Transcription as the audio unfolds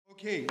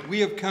Okay, we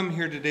have come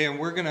here today and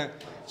we're going to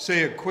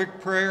say a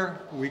quick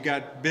prayer. We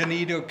got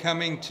Benito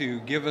coming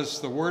to give us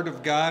the Word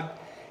of God.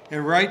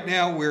 And right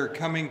now we're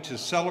coming to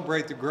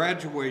celebrate the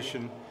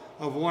graduation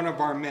of one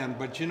of our men.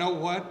 But you know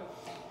what?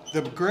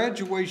 The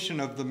graduation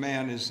of the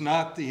man is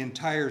not the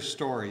entire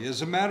story.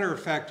 As a matter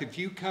of fact, if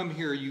you come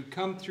here, you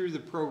come through the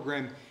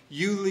program,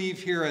 you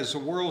leave here, as the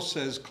world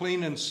says,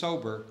 clean and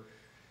sober.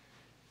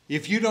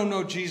 If you don't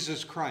know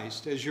Jesus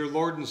Christ as your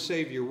Lord and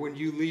Savior, when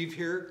you leave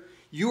here,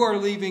 you are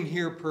leaving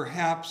here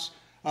perhaps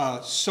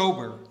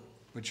sober,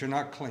 but you're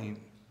not clean.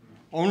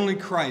 Only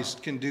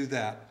Christ can do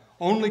that.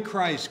 Only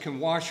Christ can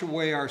wash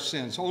away our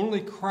sins.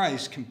 Only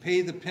Christ can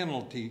pay the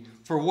penalty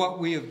for what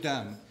we have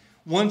done.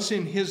 Once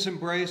in His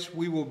embrace,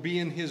 we will be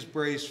in His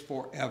embrace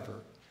forever.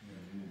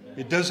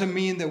 It doesn't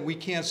mean that we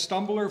can't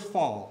stumble or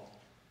fall,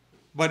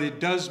 but it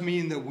does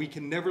mean that we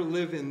can never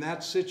live in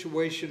that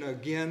situation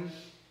again,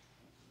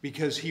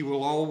 because He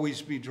will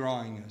always be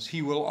drawing us.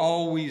 He will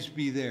always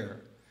be there.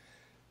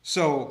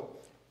 So,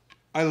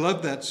 I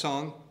love that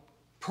song,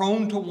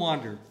 Prone to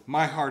Wander.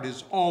 My heart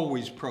is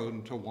always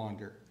prone to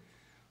wander.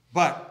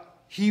 But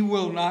He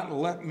will not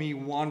let me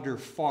wander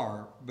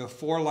far.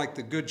 Before, like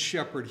the Good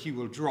Shepherd, He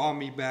will draw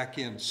me back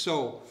in.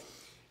 So,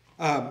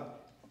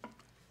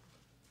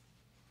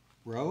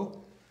 Ro?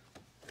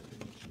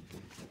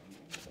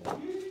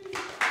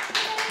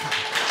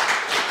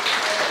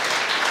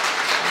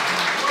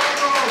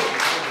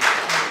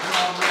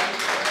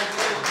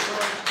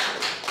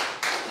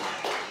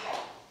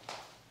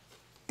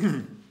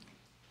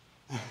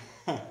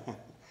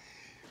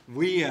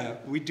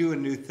 We do a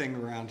new thing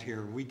around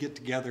here. We get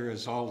together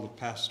as all the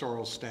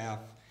pastoral staff,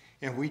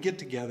 and we get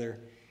together,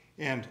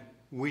 and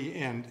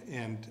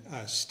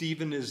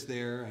Stephen is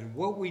there, and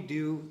what we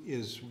do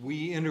is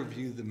we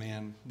interview the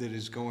man that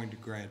is going to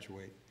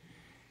graduate.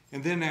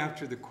 And then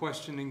after the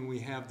questioning we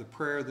have, the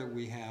prayer that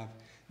we have,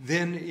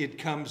 then it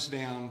comes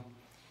down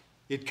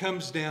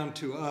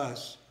to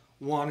us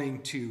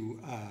wanting to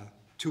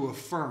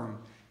affirm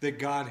that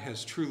God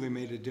has truly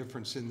made a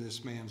difference in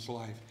this man's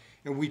life.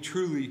 And we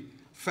truly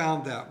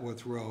found that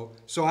with Ro.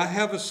 So I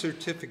have a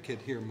certificate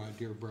here, my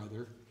dear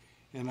brother,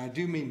 and I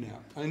do mean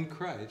that. In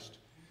Christ,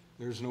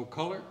 there's no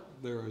color,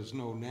 there is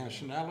no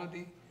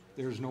nationality,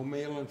 there's no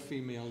male and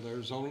female,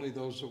 there's only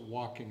those that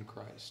walk in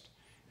Christ.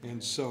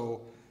 And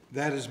so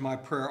that is my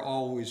prayer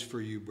always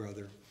for you,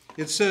 brother.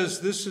 It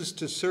says this is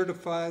to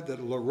certify that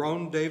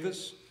Larone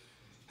Davis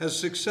has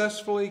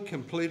successfully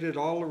completed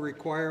all the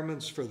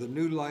requirements for the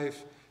New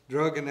Life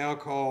Drug and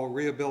Alcohol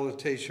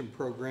Rehabilitation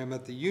Program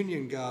at the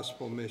Union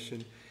Gospel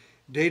Mission,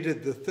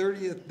 dated the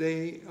 30th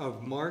day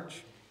of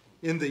March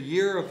in the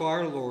year of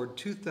our Lord,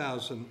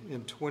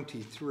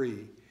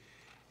 2023.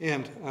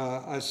 And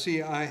I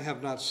see I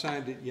have not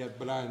signed it yet,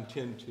 but I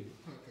intend to.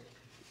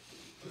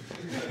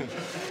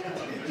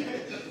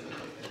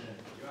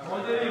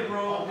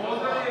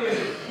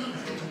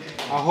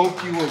 I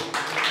hope you will.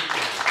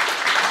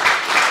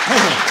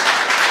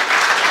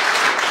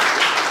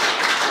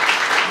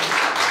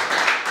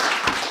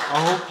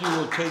 I hope you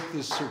will take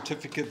this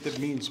certificate that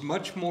means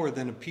much more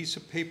than a piece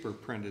of paper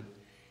printed.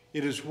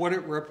 It is what it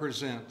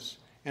represents,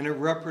 and it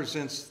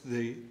represents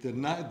the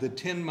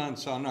 10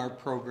 months on our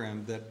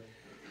program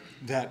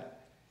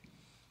that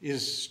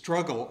is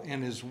struggle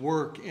and is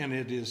work, and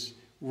it is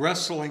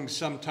wrestling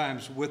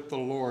sometimes with the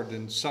Lord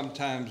and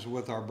sometimes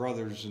with our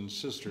brothers and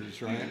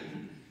sisters, right?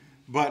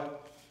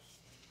 But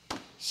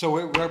so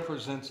it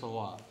represents a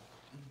lot,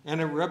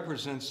 and it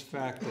represents the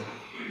fact that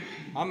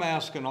I'm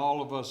asking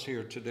all of us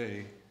here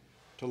today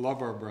to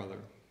love our brother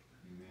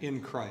in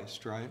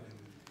Christ, right?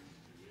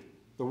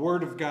 The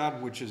Word of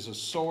God, which is a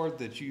sword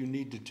that you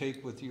need to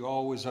take with you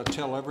always. I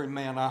tell every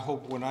man, I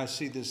hope when I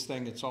see this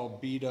thing, it's all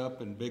beat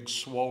up and big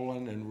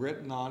swollen and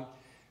written on,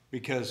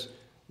 because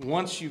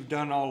once you've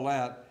done all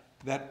that,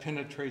 that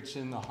penetrates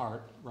in the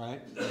heart,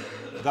 right?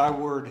 Thy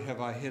word have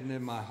I hidden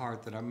in my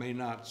heart that I may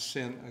not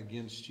sin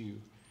against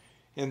you.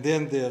 And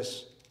then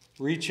this,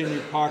 reach in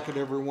your pocket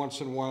every once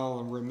in a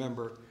while and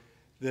remember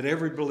that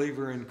every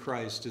believer in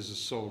Christ is a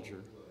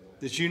soldier,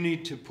 that you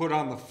need to put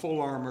on the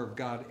full armor of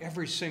God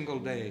every single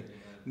day,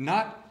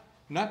 not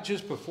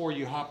just before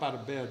you hop out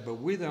of bed, but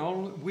we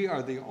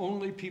are the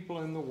only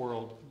people in the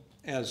world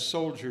as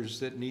soldiers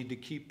that need to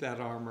keep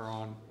that armor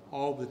on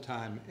all the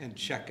time and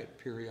check it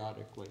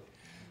periodically.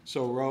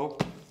 So, Ro,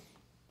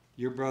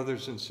 your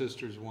brothers and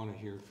sisters want to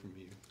hear from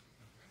you.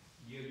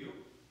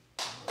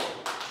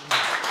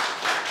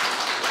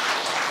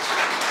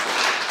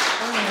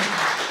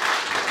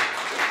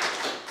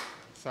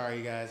 Sorry,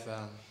 you guys.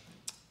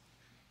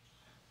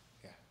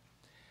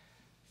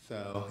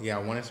 So, I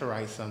wanted to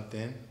write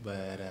something,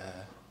 but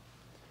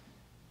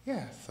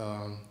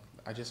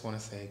I just want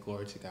to say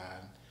glory to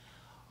God.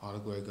 All the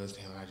glory goes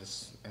to Him. I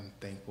just am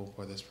thankful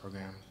for this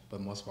program,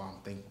 but most of all,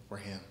 I'm thankful for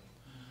Him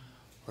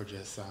for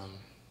just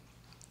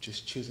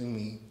choosing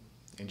me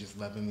and just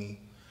loving me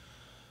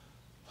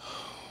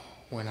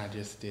when I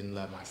just didn't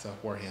love myself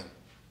or Him.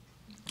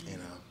 And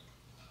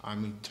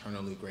I'm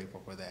eternally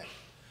grateful for that.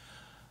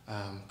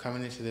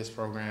 Coming into this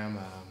program,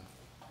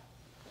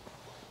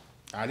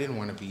 I didn't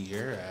want to be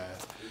here.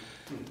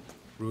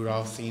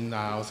 Rudolph seen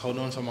I was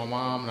holding on to my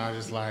mom, and I was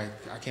just like,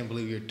 I can't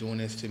believe you're doing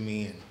this to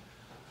me, and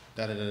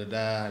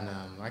da-da-da-da-da.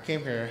 And I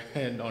came here,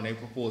 and on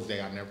April Fool's Day,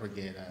 I'll never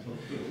forget.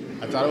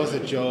 I thought it was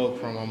a joke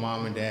from my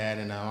mom and dad,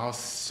 and I was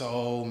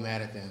so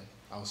mad at them.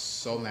 I was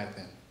so mad at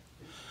them.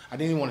 I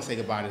didn't even want to say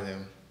goodbye to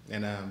them.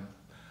 And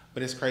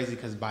but it's crazy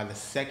because by the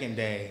second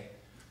day,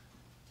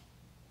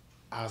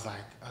 I was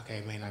like, okay,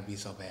 it may not be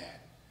so bad.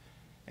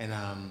 And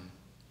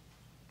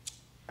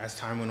as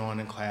time went on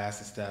in class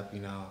and stuff, you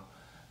know,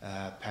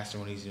 Pastor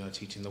Winnie's, you know,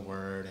 teaching the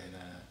word, and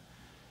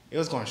it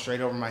was going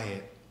straight over my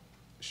head,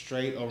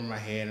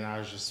 and I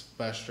was just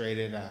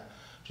frustrated. I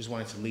just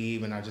wanted to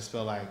leave, and I just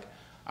felt like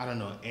I don't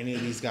know any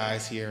of these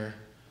guys here,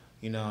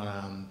 you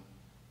know.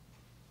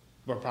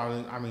 We're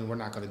probably, I mean, we're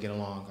not going to get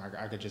along.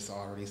 I could just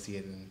already see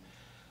it. And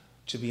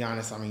to be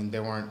honest, I mean, they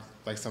weren't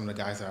like some of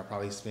the guys that I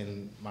probably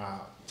spend my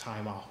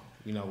time off,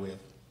 you know, with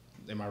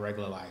in my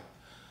regular life.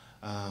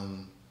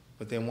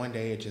 But then one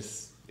day it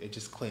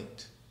just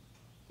clicked.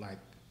 Like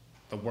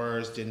the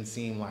words didn't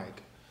seem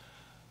like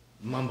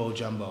mumbo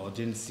jumbo. It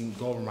didn't seem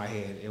go over my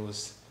head. It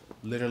was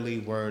literally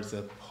words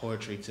of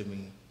poetry to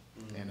me.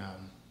 And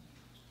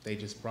they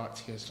just brought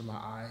tears to my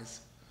eyes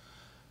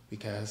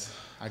because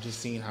I just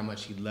seen how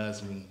much he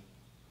loves me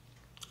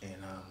and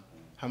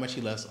how much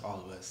he loves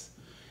all of us.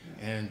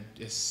 And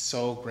it's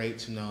so great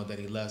to know that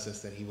he loves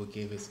us, that he will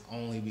give his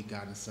only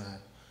begotten son,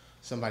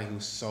 somebody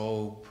who's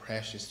so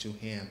precious to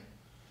him,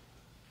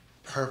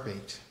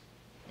 perfect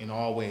in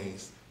all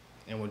ways,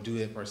 and will do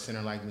it for a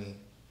sinner like me.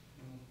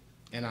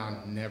 And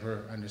I'll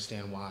never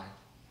understand why.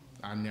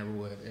 I never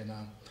would. And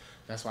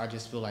that's why I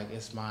just feel like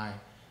it's my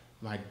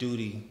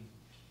duty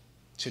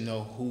to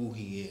know who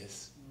he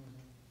is,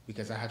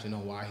 because I have to know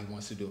why he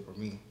wants to do it for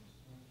me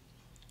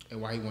and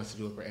why he wants to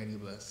do it for any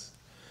of us.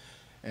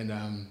 And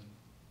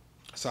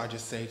so I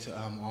just say to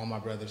all my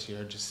brothers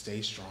here, just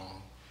stay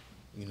strong,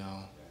 you know,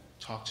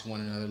 talk to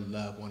one another,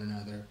 love one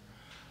another.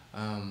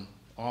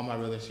 All my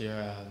brothers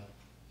here,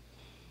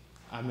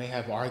 I may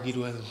have argued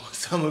with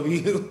some of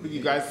you.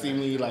 You guys see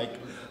me like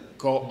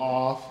go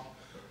off,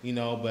 you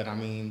know, but I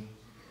mean,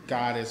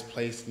 God has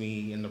placed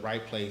me in the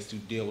right place to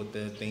deal with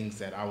the things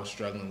that I was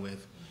struggling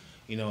with,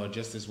 you know,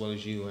 just as well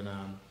as you. And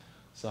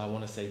so I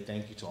want to say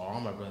thank you to all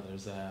my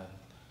brothers,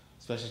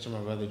 especially to my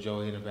brother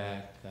Joey in the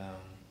back.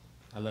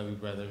 I love you,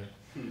 brother.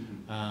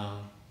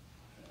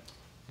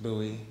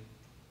 Louis,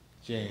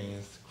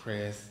 James,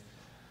 Chris,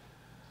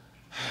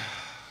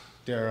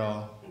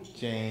 Daryl,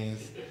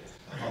 James.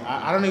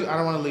 I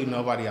don't want to leave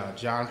nobody out.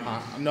 John,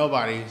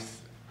 nobody.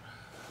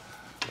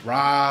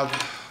 Rob.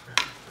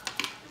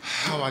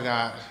 Oh my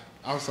God.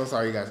 I'm so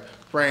sorry, you guys.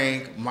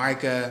 Frank,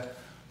 Micah,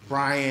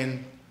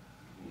 Brian.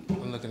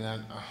 I'm looking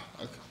at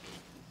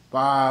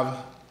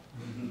Bob.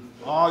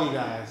 All you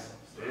guys.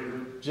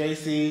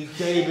 JC,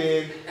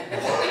 David,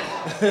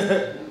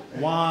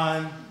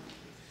 Juan,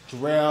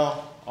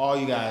 Jarrell, all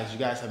you guys. You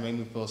guys have made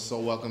me feel so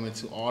welcome, and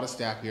to all the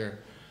staff here.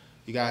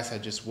 You guys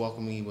have just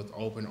welcomed me with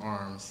open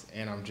arms,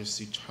 and I'm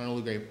just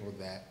eternally grateful for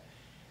that.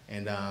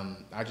 And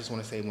I just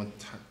want to say, when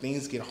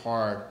things get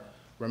hard,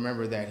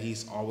 remember that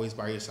he's always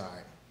by your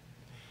side.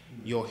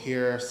 You'll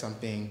hear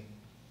something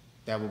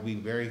that will be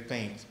very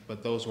faint,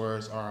 but those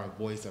words are a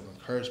voice of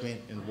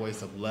encouragement and a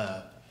voice of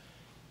love.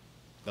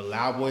 The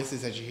loud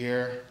voices that you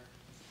hear,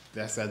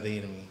 that's of the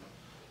enemy.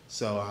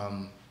 So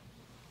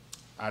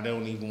I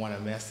don't even want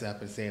to mess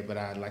up and say it, but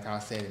like I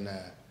said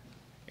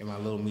in my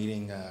little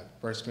meeting,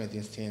 1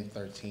 Corinthians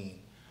 10:13,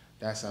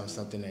 that's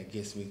something that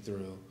gets me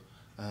through.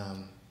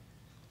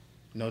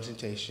 No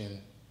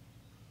temptation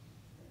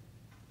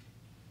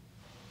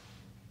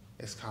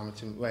is common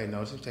to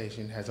no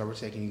temptation has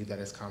overtaken you that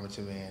is common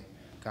to man.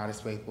 God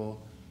is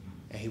faithful,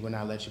 and he will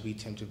not let you be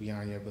tempted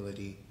beyond your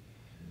ability.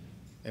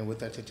 And with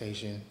that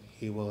temptation,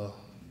 he will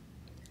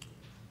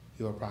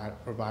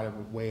provide a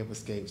way of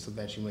escape so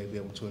that you may be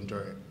able to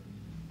endure it.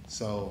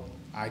 So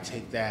I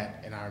take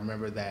that, and I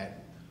remember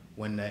that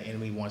when the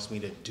enemy wants me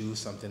to do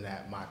something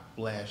that my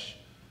flesh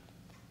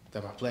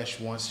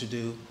wants to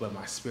do, but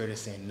my spirit is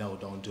saying, no,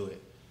 don't do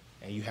it.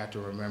 And you have to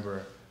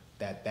remember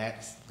that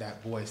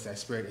that voice, that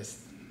spirit,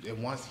 he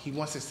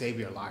wants to save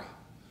your life.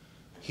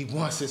 He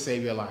wants to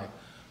save your life.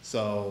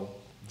 So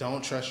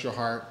don't trust your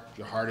heart.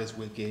 Your heart is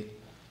wicked.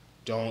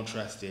 Don't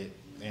trust it.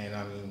 And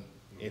I mean,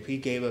 if he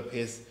gave up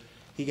his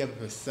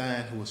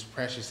son who was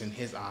precious in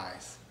his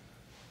eyes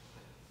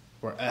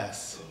for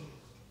us,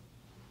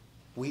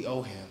 we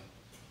owe him.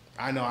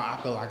 I know, I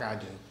feel like I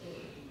do.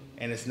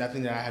 And it's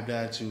nothing that I have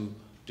done to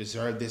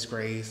deserve this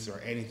grace or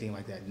anything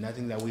like that.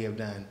 Nothing that we have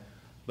done.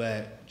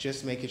 But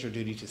just make it your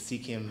duty to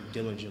seek him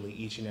diligently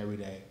each and every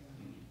day,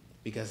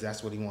 because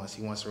that's what he wants.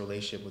 He wants a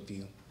relationship with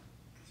you.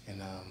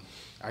 And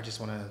I just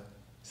want to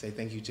say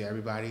thank you to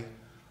everybody.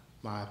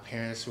 My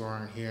parents who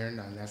aren't here,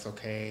 and that's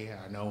okay.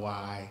 I know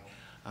why.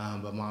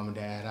 But Mom and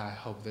Dad, I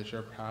hope that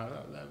you're proud.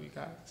 I love you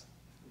guys.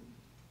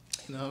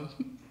 You know,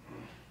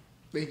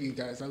 thank you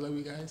guys. I love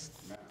you guys.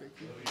 Thank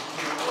you.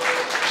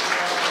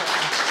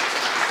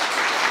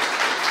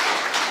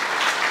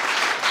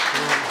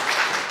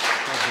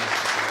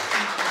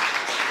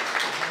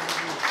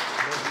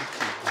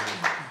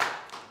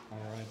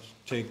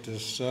 take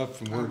this stuff,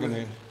 and we're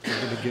gonna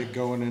get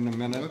going in a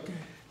minute. Okay.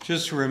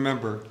 Just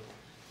remember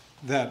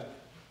that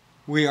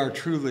we are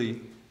truly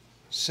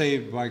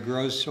saved by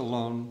grace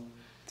alone,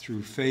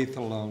 through faith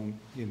alone,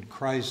 in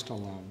Christ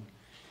alone,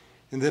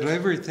 and that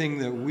everything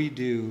that we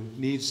do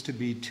needs to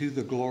be to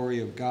the glory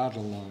of God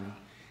alone,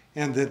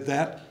 and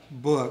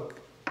that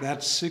book,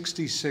 that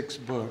 66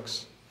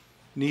 books,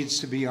 needs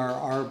to be our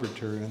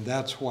arbiter, and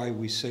that's why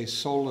we say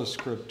sola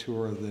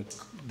scriptura,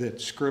 that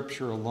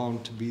Scripture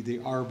alone to be the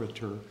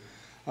arbiter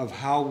of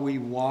how we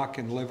walk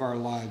and live our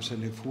lives.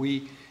 And if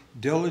we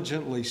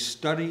diligently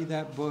study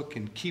that book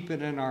and keep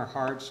it in our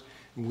hearts,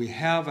 and we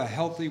have a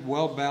healthy,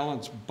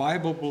 well-balanced,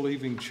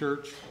 Bible-believing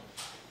church,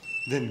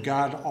 then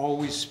God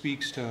always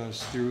speaks to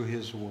us through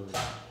His Word.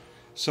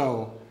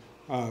 So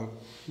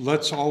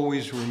let's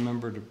always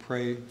remember to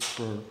pray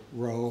for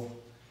Ro.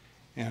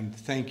 And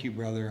thank you,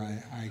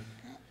 brother.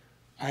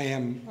 I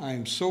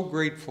am so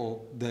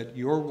grateful that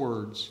your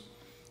words,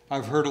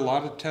 I've heard a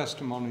lot of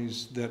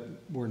testimonies that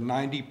were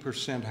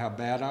 90% how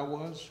bad I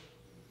was,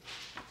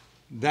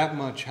 that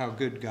much how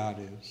good God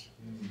is.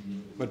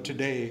 But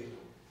today,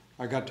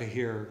 I got to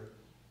hear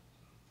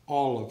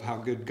all of how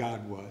good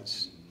God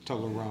was to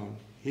Larone.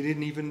 He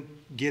didn't even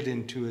get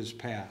into his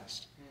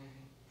past,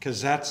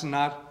 because that's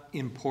not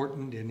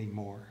important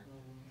anymore.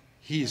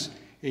 He's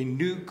a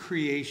new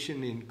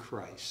creation in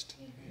Christ.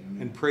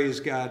 And praise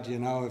God, you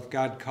know, if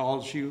God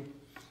calls you,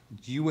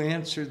 you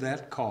answer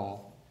that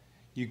call,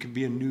 you can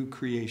be a new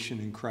creation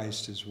in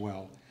Christ as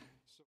well.